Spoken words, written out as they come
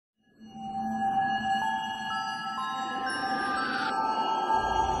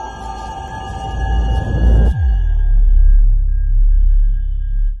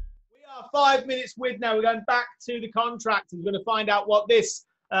minutes with now. We're going back to the contractors. We're going to find out what this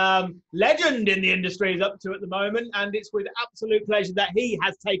legend in the industry is up to at the moment. And it's with absolute pleasure that he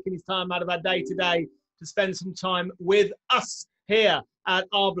has taken his time out of our day today to spend some time with us here at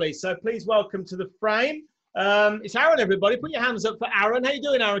Arblease. So please welcome to the frame. It's Aaron, everybody. Put your hands up for Aaron. How you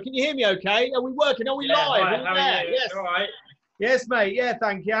doing, Aaron? Can you hear me okay? Are we working? Are we live? Hi, how are you? Yes. All right. Yes, mate. Yeah,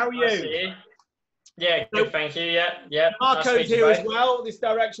 thank you. How are you? I see you. Yeah, good, thank you. Yeah. Marco's here as well, this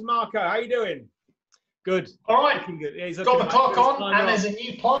direction. Marco, how you doing? Good. All right. Good. Yeah, got the clock on, and there's a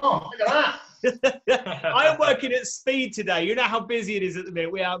new plant. Look at that. I am working at speed today. You know how busy it is at the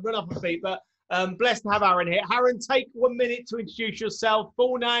minute. We are run off our feet, but blessed to have Aaron here. Aaron, take 1 minute to introduce yourself,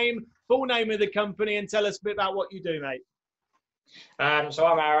 full name of the company, and tell us a bit about what you do, mate. So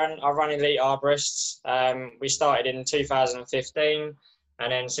I'm Aaron. I run Elite Arborists. We started in 2015,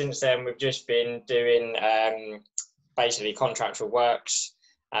 and then since then we've just been doing basically contractual works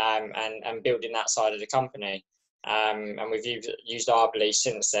and building that side of the company. And we've used Arblease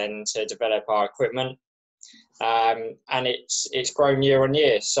since then to develop our equipment. And it's grown year on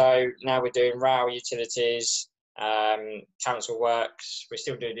year. So now we're doing rail, utilities, council works. We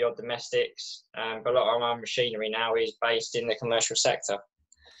still do the odd domestics, but a lot of our machinery now is based in the commercial sector.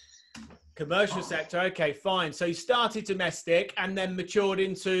 Commercial sector, okay, fine. So you started domestic and then matured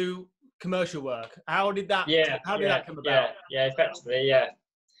into commercial work. How did that? How did that come about? Yeah, effectively, yeah.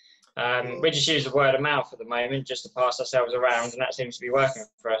 We just use the word of mouth at the moment just to pass ourselves around, and that seems to be working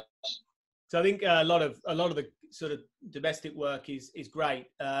for us. So I think a lot of the sort of domestic work is great,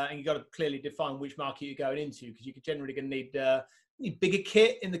 and you've got to clearly define which market you're going into, because you're generally going to need bigger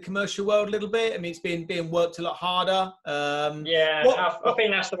kit in the commercial world a little bit. I mean, it's being worked a lot harder. I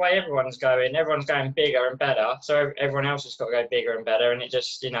think that's the way everyone's going. Everyone's going bigger and better, so everyone else has got to go bigger and better, and it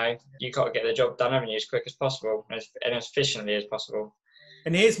just, you got to get the job done, haven't you, as quick as possible and as efficiently as possible.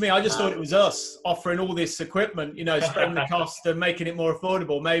 And here's me, I just thought it was us offering all this equipment, spreading the cost and making it more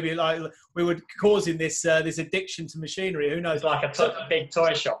affordable. Maybe like we were causing this addiction to machinery. Who knows? It's like a big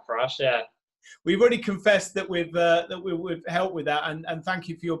toy shop for us, yeah. We've already confessed that we've helped with that, and thank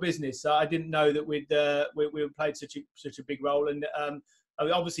you for your business. I didn't know that we played such a big role, and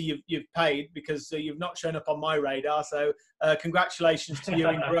obviously you've paid because you've not shown up on my radar. So congratulations to you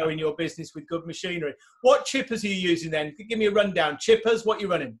in growing your business with good machinery. What chippers are you using then? Give me a rundown. Chippers, what are you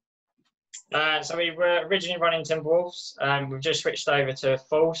running? So we were originally running Timberwolves. We've just switched over to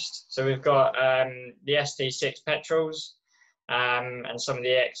Forced. So we've got the ST6 petrols and some of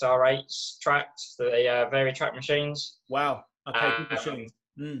the XR8s tracked, the Vari-Track machines. Wow. Okay, good machines.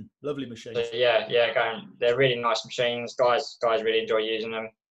 Lovely machines. So they're really nice machines. Guys really enjoy using them.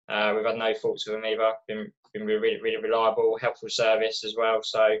 We've had no faults with them either. Been really reliable, helpful service as well.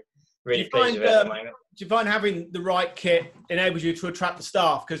 So really pleased with it at the moment. Do you find having the right kit enables you to attract the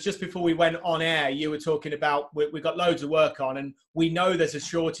staff? Because just before we went on air, you were talking about we've got loads of work on, and we know there's a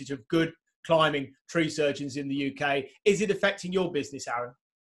shortage of good climbing tree surgeons in the UK. Is it affecting your business, Aaron?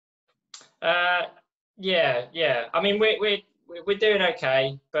 Yeah. I mean, we're doing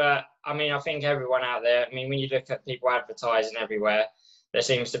okay, but I mean, I think everyone out there, I mean, when you look at people advertising everywhere, there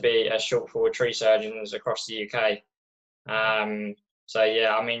seems to be a shortfall of tree surgeons across the UK. So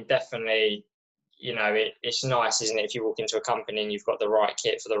yeah, I mean, definitely, it's nice, isn't it, if you walk into a company and you've got the right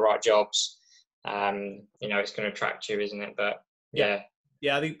kit for the right jobs, it's going to attract you, isn't it? But yeah.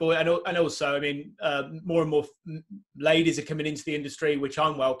 Yeah, I think, and also, I mean, more and more ladies are coming into the industry, which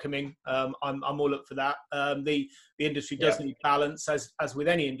I'm welcoming. I'm all up for that. The industry does need balance, as with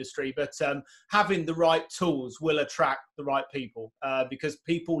any industry, but having the right tools will attract the right people because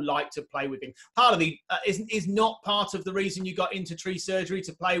people like to play with things. Part of the is not part of the reason you got into tree surgery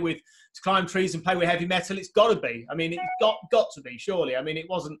to climb trees and play with heavy metal. It's got to be. I mean, it's got to be. Surely. I mean, it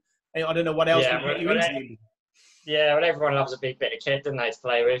wasn't. I don't know what else would get you into it. Yeah, well, everyone loves a big bit of kit, don't they, to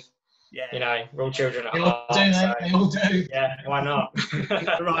play with? Yeah. We're all children at heart. They all do. Yeah, why not?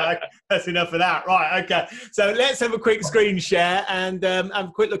 Right, that's enough of that. Right, okay. So let's have a quick screen share and have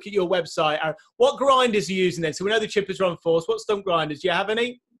a quick look at your website. What grinders are you using then? So we know the chippers are on Force. What stump grinders? Do you have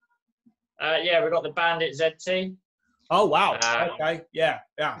any? We've got the Bandit ZT. Oh, wow. Okay, yeah.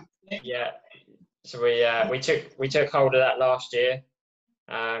 Yeah. So we took hold of that last year.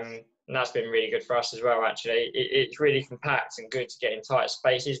 And that's been really good for us as well, actually. It's really compact and good to get in tight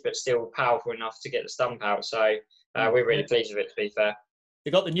spaces, but still powerful enough to get the stump out. So we're really pleased with it, to be fair.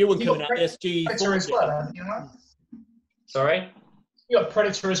 They got the new one coming out, the SG. Predator as well, haven't you? Sorry? You got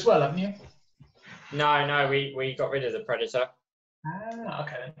Predator as well, haven't you? No, we got rid of the Predator. Ah,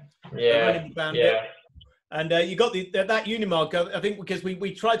 okay. Yeah. And you got that Unimog, I think, because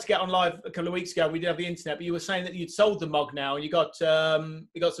we tried to get on live a couple of weeks ago. We did have the internet, but you were saying that you'd sold the Mog now, and you got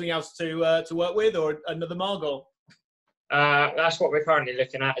something else to work with, or another Mog, or? That's what we're currently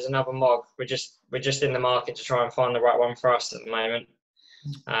looking at, is another Mog. We're just in the market to try and find the right one for us at the moment.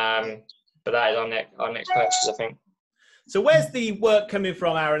 But that is our next purchase, I think. So where's the work coming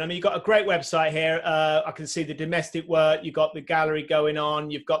from, Aaron? I mean, you've got a great website here. I can see the domestic work. You've got the gallery going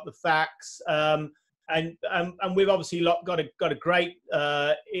on. You've got the facts. And we've obviously got a great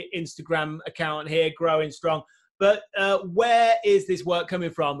Instagram account here, growing strong. But where is this work coming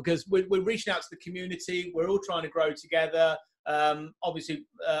from? Because we're reaching out to the community. We're all trying to grow together. Obviously,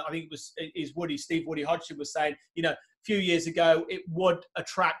 I think Steve Woody Hodgson was saying, a few years ago, it would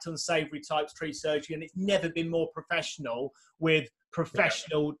attract unsavory types tree surgery, and it's never been more professional with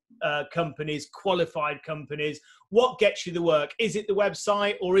professional companies, qualified companies. What gets you the work? Is it the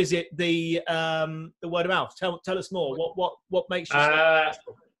website, or is it the word of mouth? Tell us more. What makes you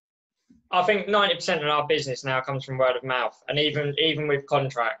successful? I think 90% of our business now comes from word of mouth, and even with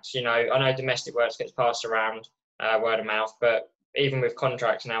contracts, I know domestic work gets passed around word of mouth, but even with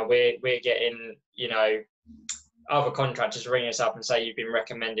contracts now, we're getting other contractors ring us up and say you've been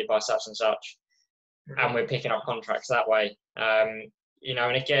recommended by such and such, and we're picking up contracts that way. And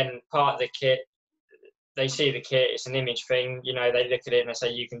again, part of the kit, they see the kit, it's an image thing. They look at it and they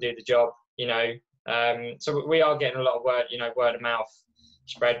say you can do the job. So we are getting a lot of word of mouth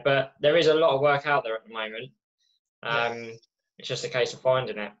spread, but there is a lot of work out there at the moment. It's just a case of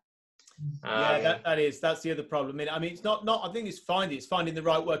finding it. That's the other problem. I mean, it's not I think it's finding the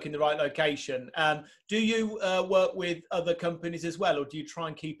right work in the right location. Do you work with other companies as well, or do you try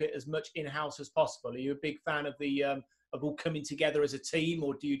and keep it as much in-house as possible? Are you a big fan of the of all coming together as a team,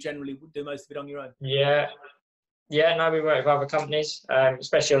 or do you generally do most of it on your own? No, we work with other companies,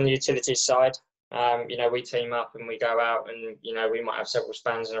 especially on the utilities side. We team up and we go out, and we might have several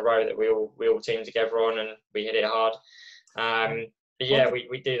spans in a row that we all team together on, and we hit it hard. But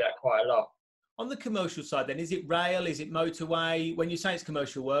we do that quite a lot. On the commercial side, then, is it rail? Is it motorway? When you say it's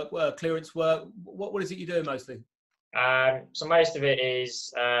commercial work, clearance work, what is it you do mostly? So most of it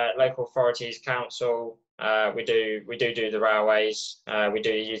is local authorities, council. We do the railways. We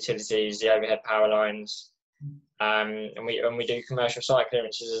do the utilities, the overhead power lines, and we do commercial site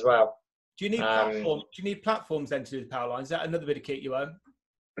clearances as well. Do you need platforms then to do the power lines? Is that another bit of kit you own?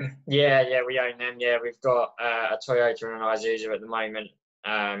 Yeah, we own them. Yeah, we've got a Toyota and an Isuzu at the moment,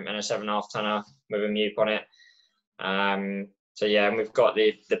 and a 7.5 tonner with a Muke on it. And we've got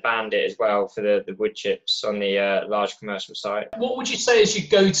the Bandit as well for the wood chips on the large commercial site. What would you say is your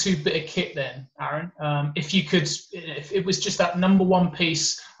go-to bit of kit then, Aaron? If it was just that number one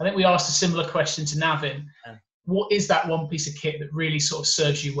piece, I think we asked a similar question to Navin. Yeah. What is that one piece of kit that really sort of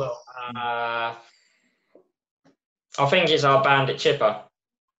serves you well? I think it's our Bandit chipper,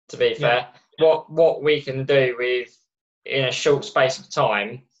 to be fair. What we can do in a short space of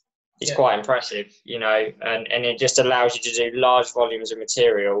time is quite impressive, and it just allows you to do large volumes of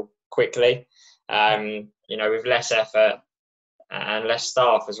material quickly, with less effort and less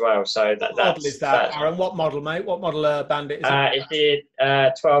staff as well. So what model is that, Aaron? What model, mate? What model Bandit is it? It's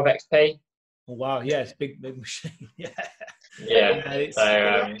the 12 XP. Oh, wow, yes, big machine.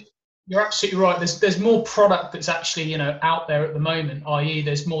 You're absolutely right. There's more product that's actually out there at the moment, i.e.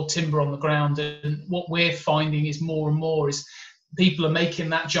 there's more timber on the ground, and what we're finding is more and more is people are making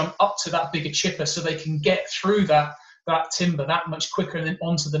that jump up to that bigger chipper so they can get through that timber that much quicker and then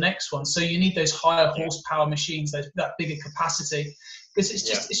onto the next one. So you need those higher horsepower machines, that bigger capacity, because it's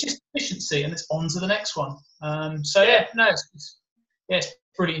just efficiency, and it's on to the next one. It's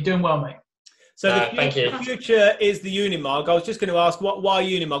brilliant. You're doing well, mate. So the future is the Unimog. I was just going to ask, why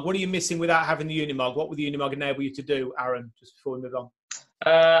Unimog? What are you missing without having the Unimog? What would the Unimog enable you to do, Aaron, just before we move on?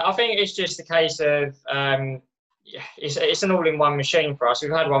 I think it's just a case of, it's an all-in-one machine for us.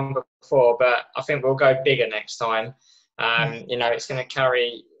 We've had one before, but I think we'll go bigger next time. It's going to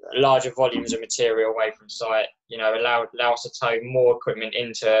carry larger volumes of material away from site, allow us to tow more equipment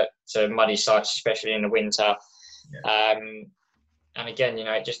into muddy sites, especially in the winter. And again,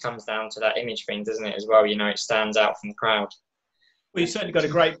 it just comes down to that image thing, doesn't it, as well? It stands out from the crowd. Well, you've certainly got a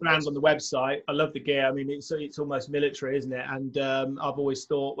great brand on the website. I love the gear. I mean, it's almost military, isn't it? And I've always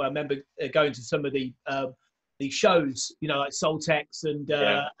thought, I remember going to some of the shows, like Soltex and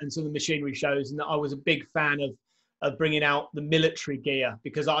some of the machinery shows, and I was a big fan of of bringing out the military gear,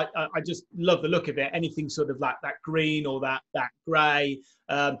 because I just love the look of it. Anything sort of like that green or that grey.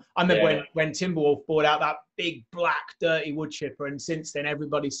 I remember when Timberwolf brought out that big black dirty wood chipper, and since then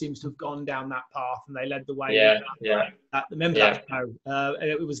everybody seems to have gone down that path, and they led the way. Remember that show?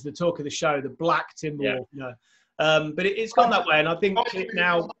 It was the talk of the show, the black Timberwolf. But it's gone that way, and I think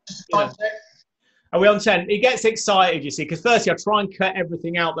now. Are we on 10? He gets excited, you see, because firstly I try and cut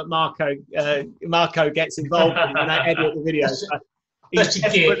everything out that Marco gets involved in when I edit the video. So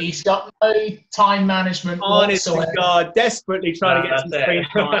he's got no time management. Honest to God, desperately trying to get some screen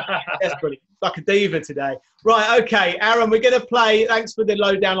time. Desperately, like a diva today. Right, okay, Aaron, we're going to play. Thanks for the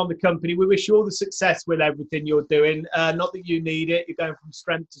lowdown on the company. We wish you all the success with everything you're doing. Not that you need it. You're going from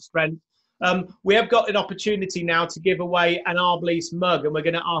strength to strength. We have got an opportunity now to give away an Arblease mug, and we're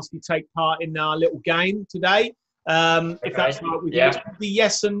going to ask you to take part in our little game today. If that's right with you, it's the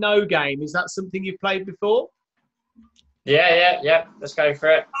yes and no game. Is that something you've played before? Yeah. Let's go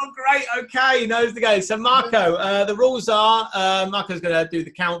for it. Oh, great. Okay, he knows the game. So, Marco, the rules are, Marco's going to do the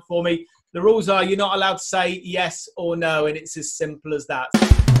count for me. The rules are you're not allowed to say yes or no, and it's as simple as that.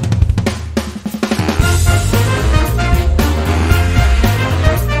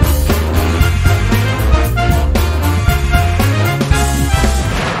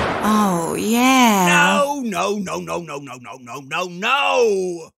 Oh, yeah. No.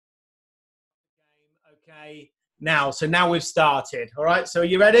 Okay. Now we've started. All right. So are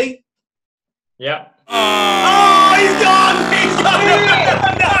you ready? Yeah. Oh, he's gone. He's gone.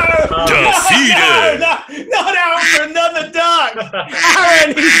 No. Defeated. No, not out for another duck.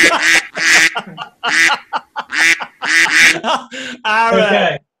 Aaron, he's gone. Aaron.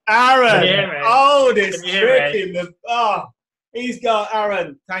 Okay. Aaron. Oh, this trick in the. Oh. He's got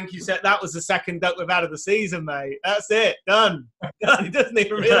Aaron. Thank you, Seth. That was the second duck we've had of the season, mate. That's it. Done. He doesn't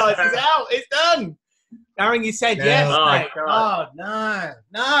even realise he's out. It's done. Aaron, you said yes, mate. Oh,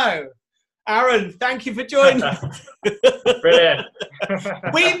 no. Aaron, thank you for joining us. Brilliant.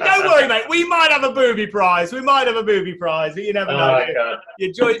 Don't worry, mate. We might have a booby prize. But you never know.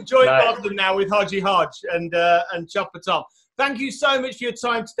 You're joint Boston now with Hodgie Hodge and Chopper Tom. Thank you so much for your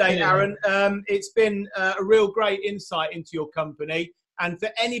time today, Aaron. It's been a real great insight into your company. And for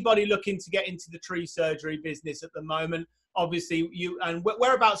anybody looking to get into the tree surgery business at the moment, obviously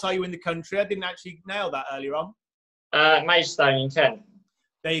whereabouts are you in the country? I didn't actually nail that earlier on. Maidstone in Kent.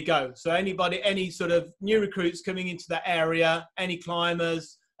 There you go. So any sort of new recruits coming into that area, any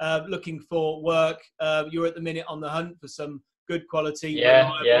climbers looking for work, you're at the minute on the hunt for some good quality.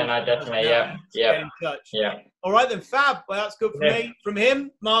 Definitely. Get in touch. Yeah. All right then, fab. Well, that's good for me. From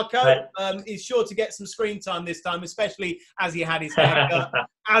him, Marco, he's sure to get some screen time this time, especially as he had his haircut,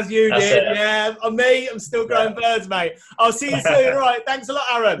 as you did. Yeah, on me, I'm still growing birds, mate. I'll see you soon. All right, thanks a lot,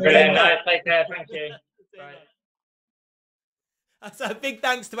 Aaron. Brilliant. Take care. Thank you. Bye. So big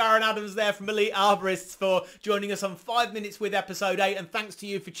thanks to Aaron Adams there from Elite Arborists for joining us on 5 Minutes with episode 8, and thanks to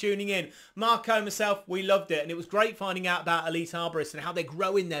you for tuning in. Marco and myself, we loved it, and it was great finding out about Elite Arborists and how they're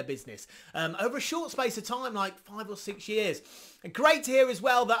growing their business over a short space of time, like 5 or 6 years. And great to hear as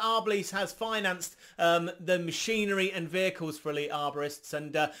well that Arblease has financed the machinery and vehicles for Elite Arborists,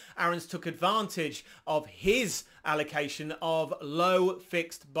 and Aaron's took advantage of his allocation of low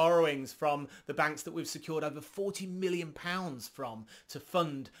fixed borrowings from the banks that we've secured over £40 million from to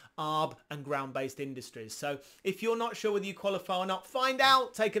fund ARB and ground-based industries. So if you're not sure whether you qualify or not, find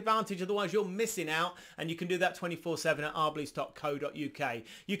out, take advantage, otherwise you're missing out, and you can do that 24/7 at arblease.co.uk.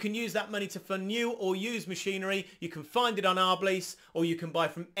 You can use that money to fund new or used machinery. You can find it on Arblease, or you can buy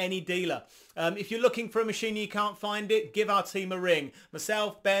from any dealer. If you're looking for a machine and you can't find it, give our team a ring.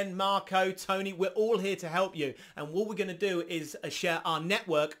 Myself, Ben, Marco, Tony, we're all here to help you. And what we're going to do is share our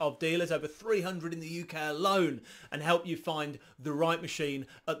network of dealers, over 300 in the UK alone, and help you find the right machine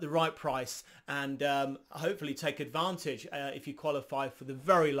at the right price, and hopefully take advantage if you qualify for the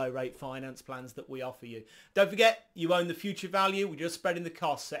very low rate finance plans that we offer you. Don't forget, you own the future value. We're just spreading the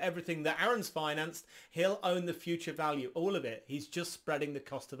cost. So everything that Aaron's financed, he'll own the future value, all of it. He's just spreading the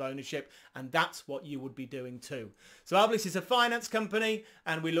cost of ownership, and that's what you would be doing too. So Arblease is a finance company,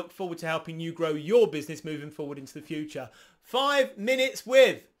 and we look forward to helping you grow your business moving forward into the future. 5 Minutes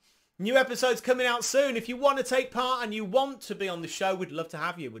with. New episodes coming out soon. If you want to take part and you want to be on the show, we'd love to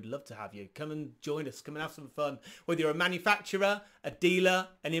have you. We'd love to have you. Come and join us. Come and have some fun. Whether you're a manufacturer, a dealer,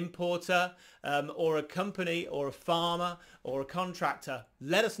 an importer, or a company, or a farmer, or a contractor,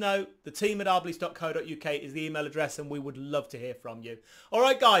 let us know. The team at arblease.co.uk is the email address, and we would love to hear from you. All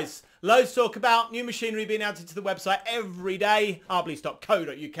right, guys. Loads to talk about. New machinery being added to the website every day,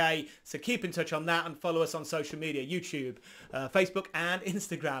 arblease.co.uk. So keep in touch on that and follow us on social media, YouTube, Facebook and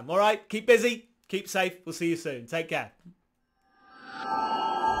Instagram. All right, keep busy, Keep safe. We'll see you soon. Take care.